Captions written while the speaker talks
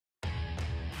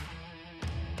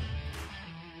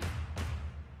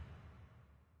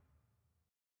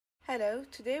Hello,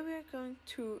 today we are going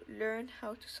to learn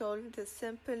how to solve the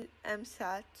simple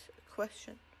EmSAT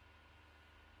question.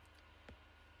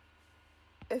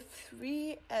 If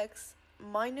 3x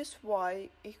minus y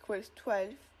equals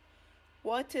 12,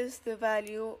 what is the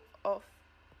value of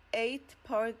 8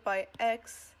 powered by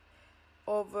x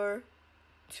over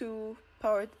 2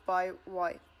 powered by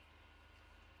y?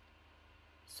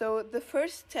 So the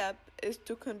first step is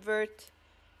to convert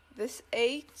this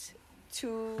 8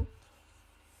 to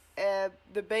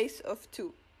the base of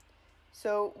 2.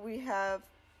 So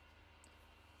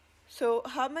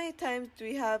how many times do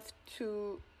we have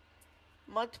to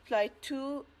multiply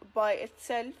 2 by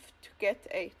itself to get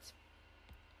 8?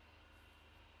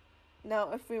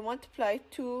 Now if we multiply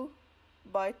 2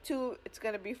 by 2, it's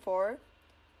going to be 4.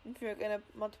 If you're going to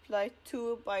multiply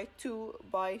 2 by 2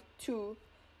 by 2,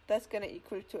 that's going to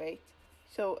equal to 8.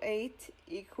 So 8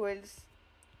 equals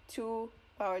 2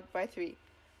 powered by 3.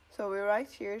 So we write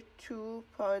here 2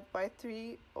 powered by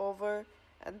 3 over,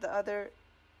 and the other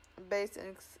base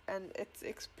and its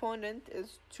exponent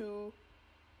is 2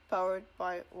 powered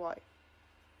by y.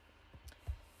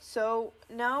 So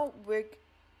now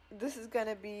this is going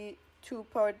to be 2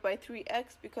 powered by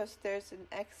 3x because there's an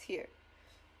x here.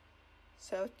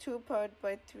 So 2 powered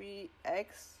by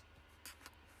 3x.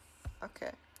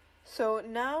 Okay. So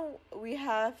now we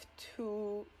have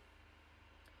to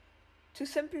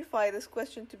simplify this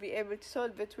question to be able to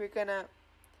solve it. We're gonna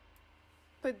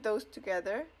put those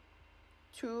together.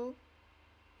 2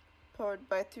 powered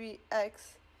by 3x.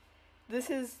 This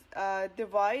is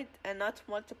divide and not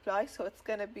multiply, so it's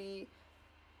gonna be,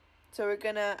 so we're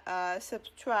gonna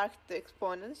subtract the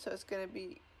exponent, so it's gonna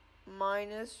be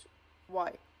minus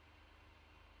y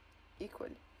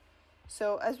equal.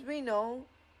 So as we know,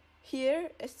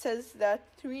 here it says that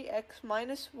 3x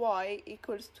minus y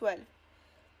equals 12.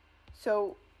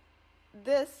 So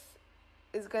this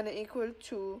is going to equal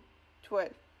to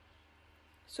 12.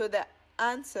 So the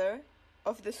answer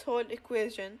of this whole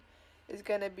equation is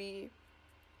going to be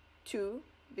 2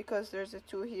 because there's a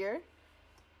 2 here.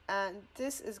 And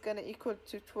this is going to equal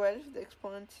to 12. The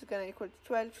exponent is going to equal to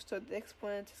 12. So the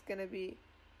exponent is going to be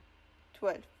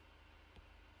 12.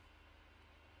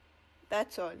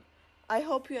 That's all. I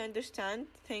hope you understand.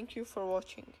 Thank you for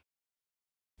watching.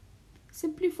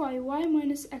 Simplify y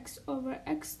minus x over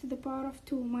x to the power of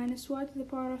 2 minus y to the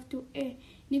power of 2. A.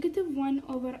 Negative 1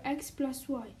 over x plus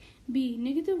y. B.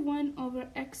 Negative 1 over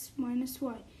x minus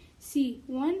y. C.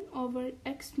 1 over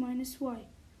x minus y.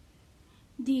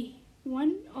 D.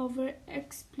 1 over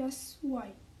x plus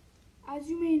y. As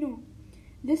you may know,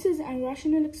 this is a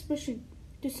rational expression.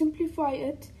 To simplify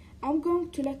it, I'm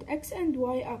going to let x and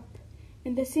y up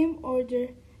in the same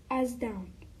order as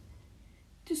down.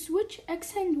 To switch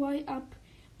x and y up,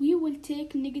 we will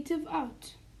take negative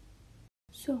out.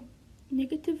 So,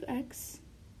 negative x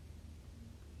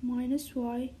minus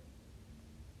y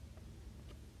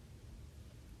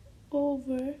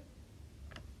over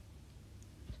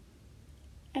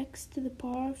x to the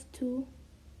power of 2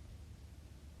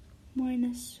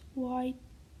 minus y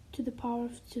to the power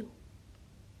of 2.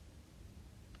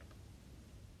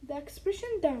 The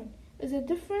expression down is a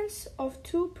difference of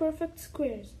two perfect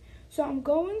squares. So I'm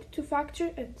going to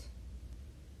factor it.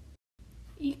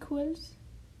 Equals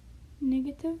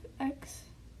negative x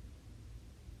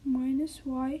minus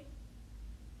y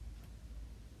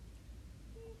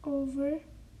over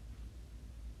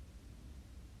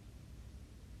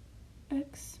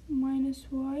x minus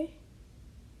y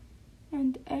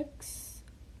and x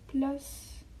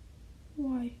plus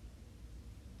y.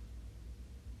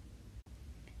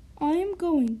 I am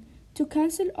going to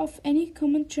cancel off any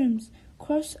common terms.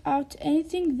 Cross out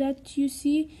anything that you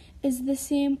see is the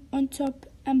same on top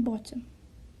and bottom.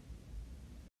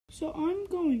 So I'm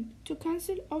going to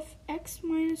cancel off x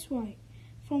minus y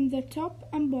from the top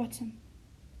and bottom.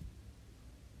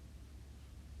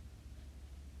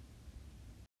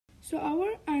 So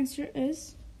our answer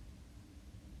is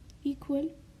equal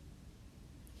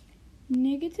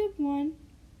negative 1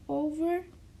 over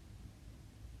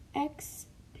x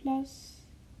plus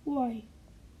y.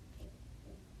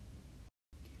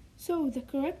 So the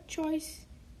correct choice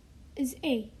is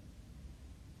A.